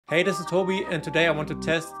Hey, this is Toby, and today I want to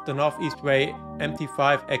test the Northeast Way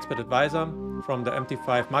MT5 Expert Advisor from the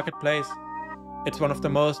MT5 marketplace. It's one of the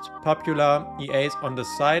most popular EAs on the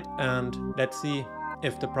site, and let's see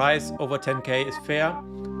if the price over 10k is fair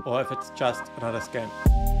or if it's just another scam.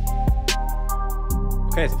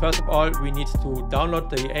 Okay, so first of all, we need to download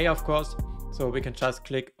the EA, of course. So we can just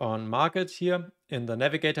click on Markets here in the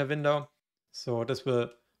navigator window. So this will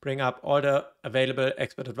bring up all the available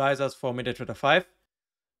expert advisors for MetaTrader 5.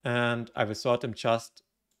 And I will sort them just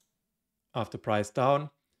after price down.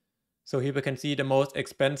 So here we can see the most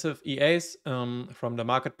expensive EAs from the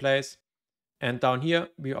marketplace. And down here,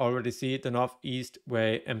 we already see the Northeast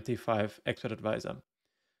Way MT5 Expert Advisor.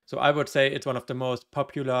 So I would say it's one of the most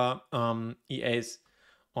popular EAs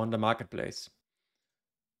on the marketplace.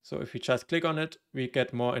 So if we just click on it, we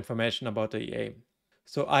get more information about the EA.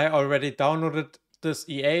 So I already downloaded this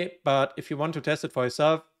EA, but if you want to test it for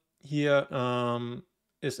yourself, here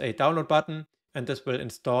is a download button, and this will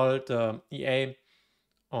install the EA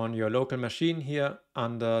on your local machine here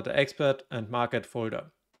under the expert and market folder.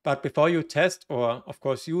 But before you test or of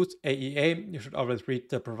course use a EA, you should always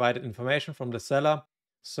read the provided information from the seller.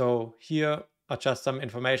 So here are just some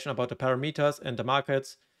information about the parameters and the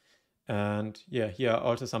markets. And yeah, here are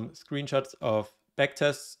also some screenshots of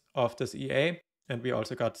backtests of this EA. And we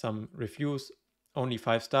also got some reviews, only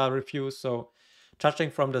 5-star reviews. So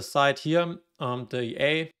judging from the side here, the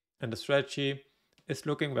EA and the strategy is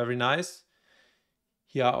looking very nice.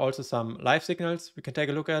 Here are also some live signals we can take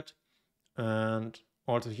a look at. And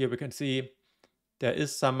also here we can see there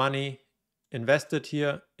is some money invested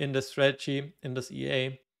here in the strategy, in this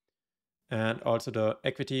EA. And also the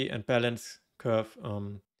equity and balance curve.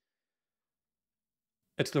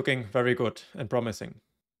 It's looking very good and promising.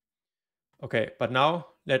 Okay, but now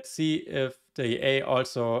let's see if the EA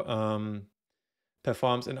also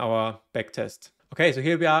performs in our backtest. Okay, so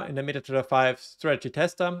here we are in the MetaTrader 5 strategy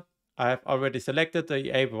tester. I have already selected the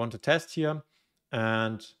EA we want to test here,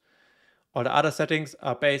 and all the other settings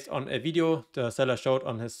are based on a video the seller showed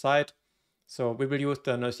on his site. So we will use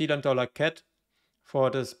the New Zealand dollar CAD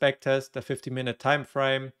for this backtest, the 50-minute time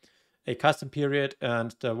frame, a custom period,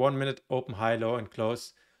 and the 1-minute open, high, low, and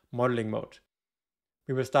close modeling mode.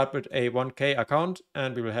 We will start with a 1K account,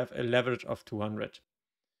 and we will have a leverage of 200.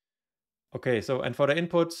 Okay, so and for the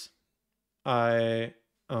inputs, I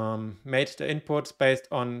made the inputs based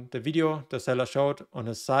on the video the seller showed on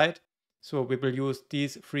his site. So we will use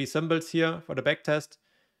these 3 symbols here for the backtest.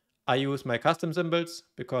 I use my custom symbols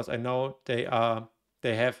because I know they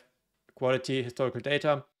have quality historical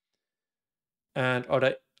data, and all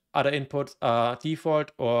the other inputs are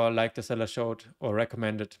default or like the seller showed or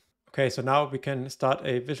recommended. Okay, so now we can start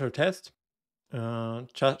a visual test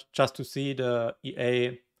just to see the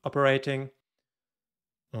EA operating.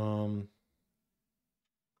 Okay,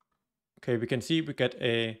 we can see we get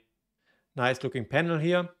a nice looking panel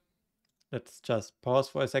here. Let's just pause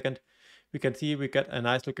for a second. We can see we get a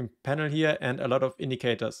nice looking panel here and a lot of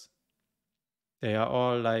indicators. They are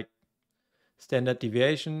all like standard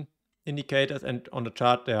deviation indicators, and on the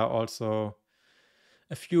chart there are also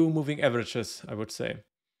a few moving averages, I would say.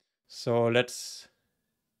 So let's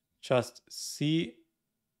just see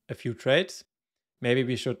a few trades. Maybe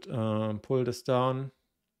we should pull this down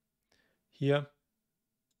here.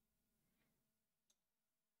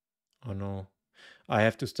 Oh no, I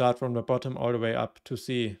have to start from the bottom all the way up to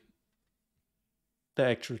see the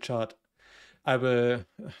actual chart. I will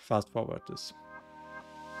fast forward this.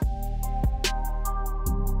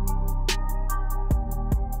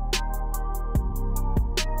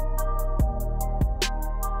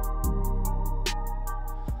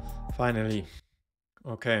 Finally.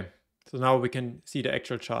 Okay, so now we can see the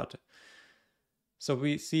actual chart. So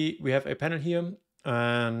we see we have a panel here,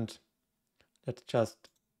 and let's just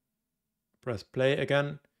press play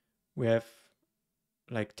again. We have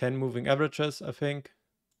like 10 moving averages, I think.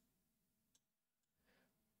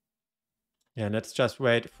 Yeah, let's just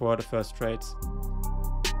wait for the first trades.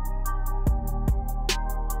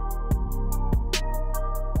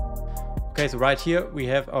 Okay, so right here we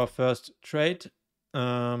have our first trade.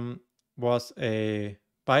 Was a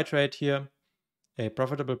buy trade here, a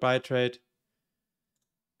profitable buy trade.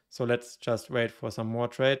 So let's just wait for some more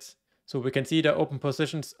trades. So we can see the open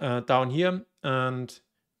positions down here, and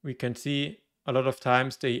we can see a lot of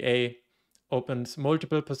times the EA opens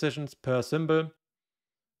multiple positions per symbol.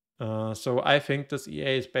 So I think this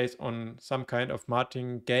EA is based on some kind of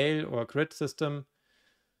martingale or grid system.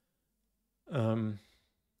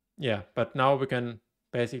 Yeah, but now we can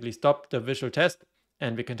basically stop the visual test,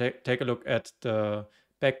 and we can take a look at the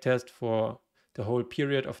backtest for the whole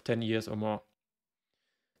period of 10 years or more.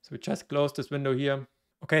 So we just close this window here.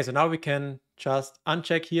 Okay, so now we can just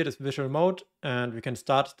uncheck here this visual mode and we can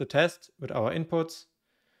start the test with our inputs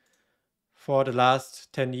for the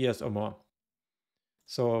last 10 years or more.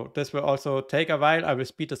 So this will also take a while. I will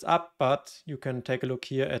speed this up, but you can take a look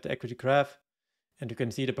here at the equity graph and you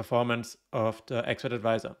can see the performance of the expert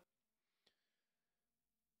advisor.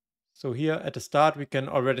 So here at the start, we can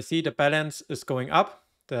already see the balance is going up.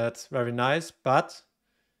 That's very nice, but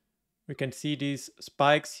we can see these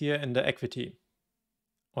spikes here in the equity,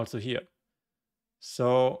 also here.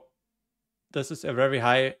 So this is a very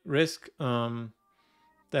high risk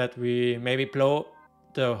that we maybe blow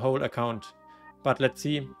the whole account. But let's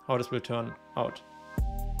see how this will turn out.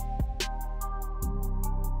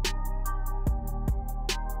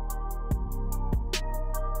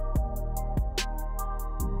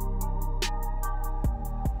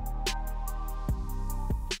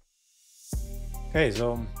 Okay,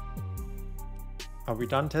 so are we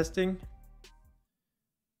done testing?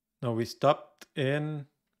 No, we stopped in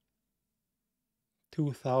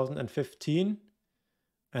 2015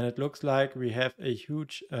 and it looks like we have a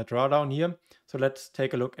huge drawdown here. So let's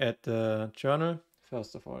take a look at the journal.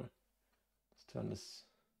 First of all, let's turn this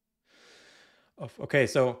off. Okay,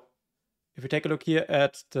 so if we take a look here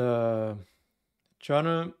at the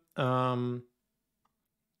journal,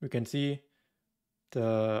 we can see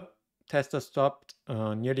the tester stopped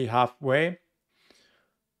nearly halfway.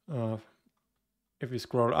 If we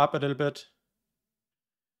scroll up a little bit,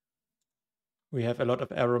 we have a lot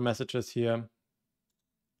of error messages here.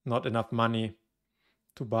 Not enough money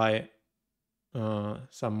to buy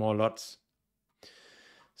some more lots.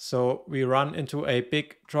 So we run into a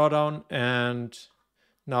big drawdown and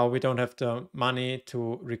now we don't have the money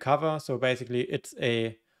to recover. So basically it's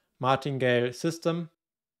a martingale system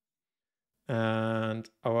and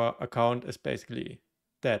our account is basically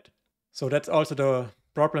dead. So that's also the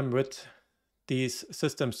problem with these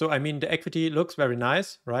systems. So I mean, the equity looks very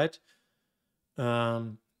nice, right?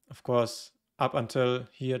 Of course, up until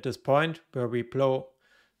here, this point where we blow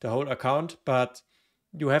the whole account, but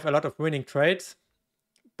you have a lot of winning trades,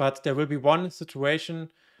 but there will be one situation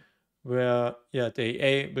where, yeah, the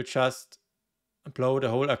EA will just blow the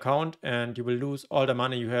whole account and you will lose all the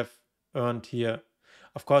money you have earned here.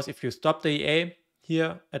 Of course, if you stop the EA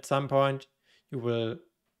here at some point, you will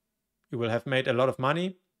have made a lot of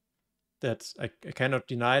money. That's, I cannot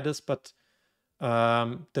deny this, but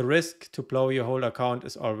the risk to blow your whole account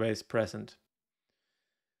is always present.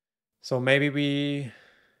 So maybe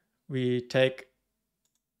we take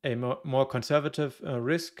a more conservative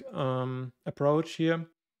risk approach here.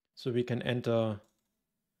 So we can enter,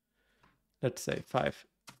 let's say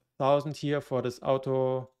 5,000 here for this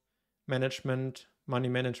auto management, money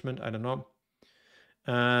management, I don't know.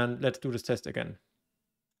 And let's do this test again.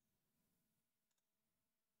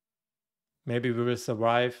 Maybe we will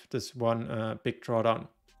survive this one big drawdown.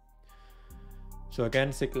 So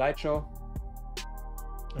again, sick light show.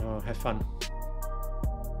 Have fun.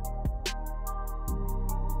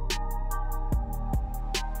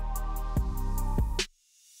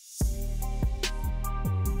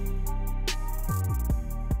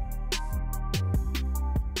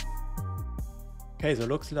 Okay, so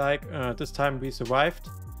looks like this time we survived.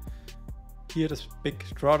 Here this big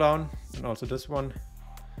drawdown and also this one.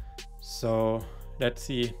 So let's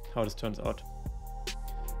see how this turns out.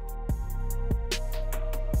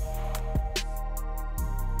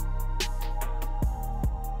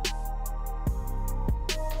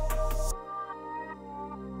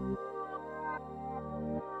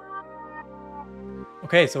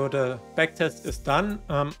 Okay, so the backtest is done.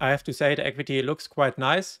 I have to say the equity looks quite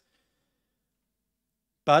nice.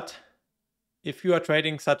 But if you are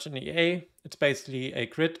trading such an EA, it's basically a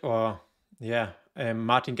grid or, yeah, a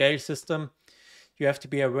martingale system. You have to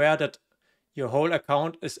be aware that your whole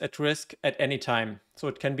account is at risk at any time. So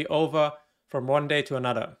it can be over from one day to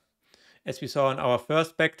another. As we saw in our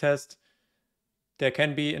first backtest, there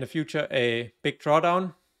can be in the future a big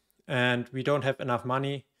drawdown and we don't have enough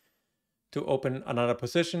money to open another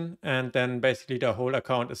position, and then basically the whole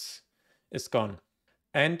account is gone.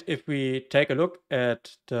 And if we take a look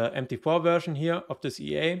at the MT4 version here of this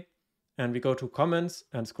EA and we go to comments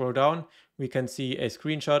and scroll down, we can see a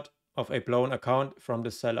screenshot of a blown account from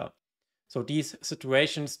the seller. So these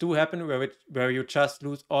situations do happen where you just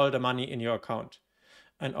lose all the money in your account.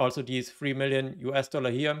 And also these $3 million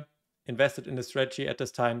here invested in the strategy at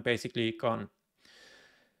this time basically gone.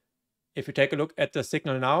 If you take a look at the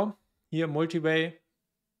signal now, here multi-way,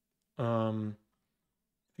 we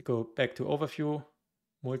go back to overview,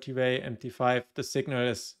 multi-way, MT5, the signal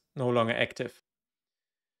is no longer active.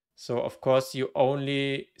 So of course you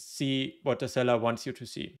only see what the seller wants you to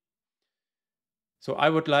see. So I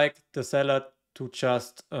would like the seller to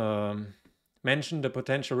just mention the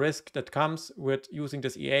potential risk that comes with using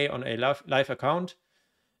this EA on a live account.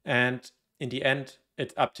 And in the end,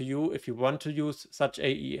 it's up to you if you want to use such a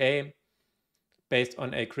EA based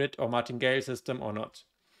on a grid or martingale system or not.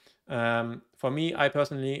 For me, I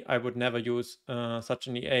would never use such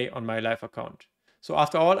an EA on my live account. So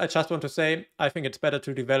after all, I just want to say, I think it's better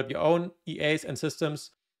to develop your own EAs and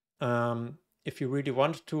systems. If you really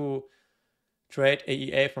want to trade a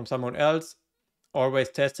EA from someone else, always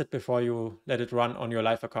test it before you let it run on your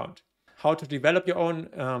live account. How to develop your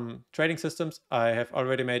own trading systems, I have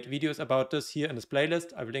already made videos about this here in this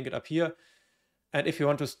playlist. I will link it up here. And if you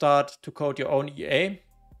want to start to code your own EA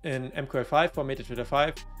in MQL5 for MetaTrader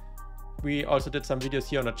 5, we also did some videos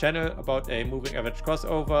here on the channel about a moving average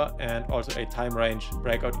crossover and also a time range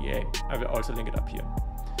breakout EA. I will also link it up here.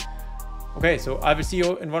 Okay, so I will see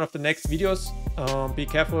you in one of the next videos. Be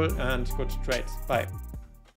careful and good trades. Bye.